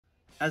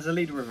As a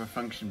leader of a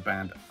function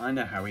band, I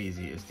know how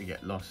easy it is to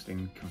get lost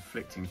in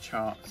conflicting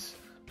charts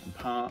and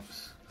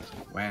parts.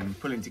 When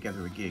pulling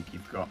together a gig,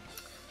 you've got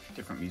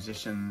different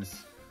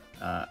musicians,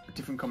 a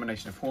different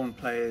combination of horn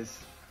players.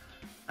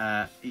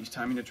 Each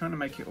time you're trying to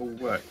make it all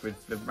work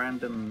with the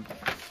random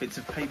bits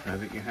of paper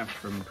that you have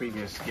from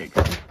previous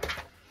gigs.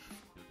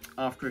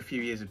 After a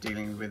few years of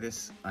dealing with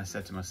this, I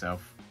said to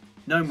myself,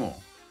 no more.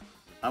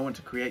 I want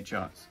to create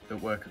charts that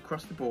work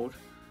across the board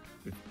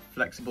with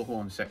flexible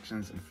horn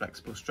sections and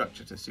flexible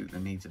structure to suit the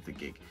needs of the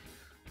gig.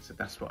 So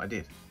that's what I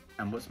did.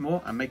 And what's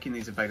more, I'm making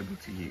these available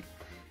to you,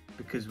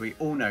 because we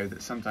all know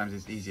that sometimes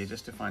it's easier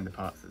just to find the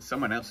parts that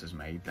someone else has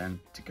made than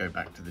to go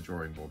back to the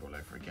drawing board all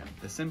over again.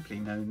 There's simply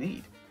no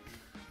need.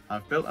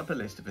 I've built up a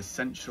list of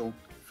essential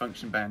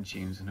function band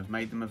tunes and have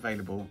made them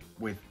available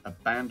with a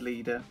band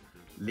leader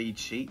lead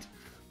sheet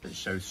that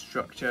shows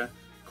structure,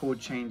 chord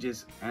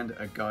changes, and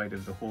a guide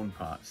of the horn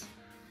parts.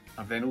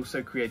 I've then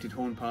also created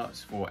horn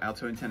parts for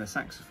alto and tenor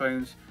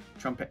saxophones,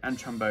 trumpet and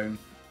trombone,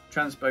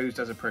 transposed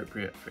as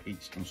appropriate for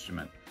each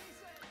instrument.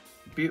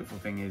 The beautiful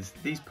thing is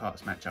these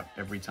parts match up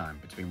every time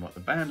between what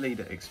the band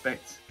leader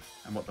expects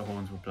and what the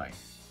horns will play.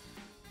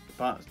 The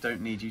parts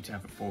don't need you to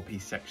have a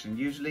 4-piece section.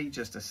 Usually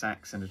just a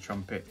sax and a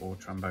trumpet or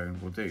trombone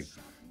will do.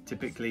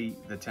 Typically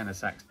the tenor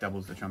sax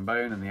doubles the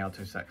trombone and the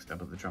alto sax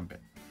doubles the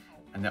trumpet,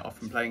 and they're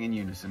often playing in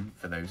unison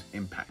for those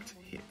impact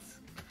hits.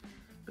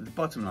 But the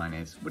bottom line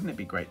is, wouldn't it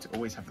be great to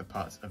always have the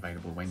parts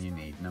available when you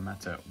need, no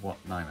matter what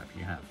lineup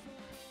you have?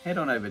 Head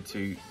on over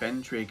to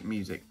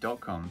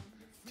bentriggmusic.com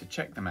to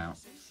check them out,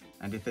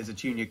 and if there's a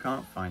tune you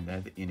can't find there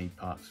that you need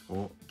parts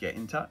for, get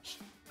in touch.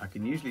 I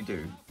can usually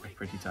do a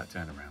pretty tight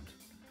turnaround.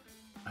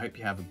 I hope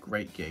you have a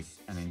great gig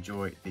and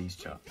enjoy these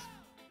charts.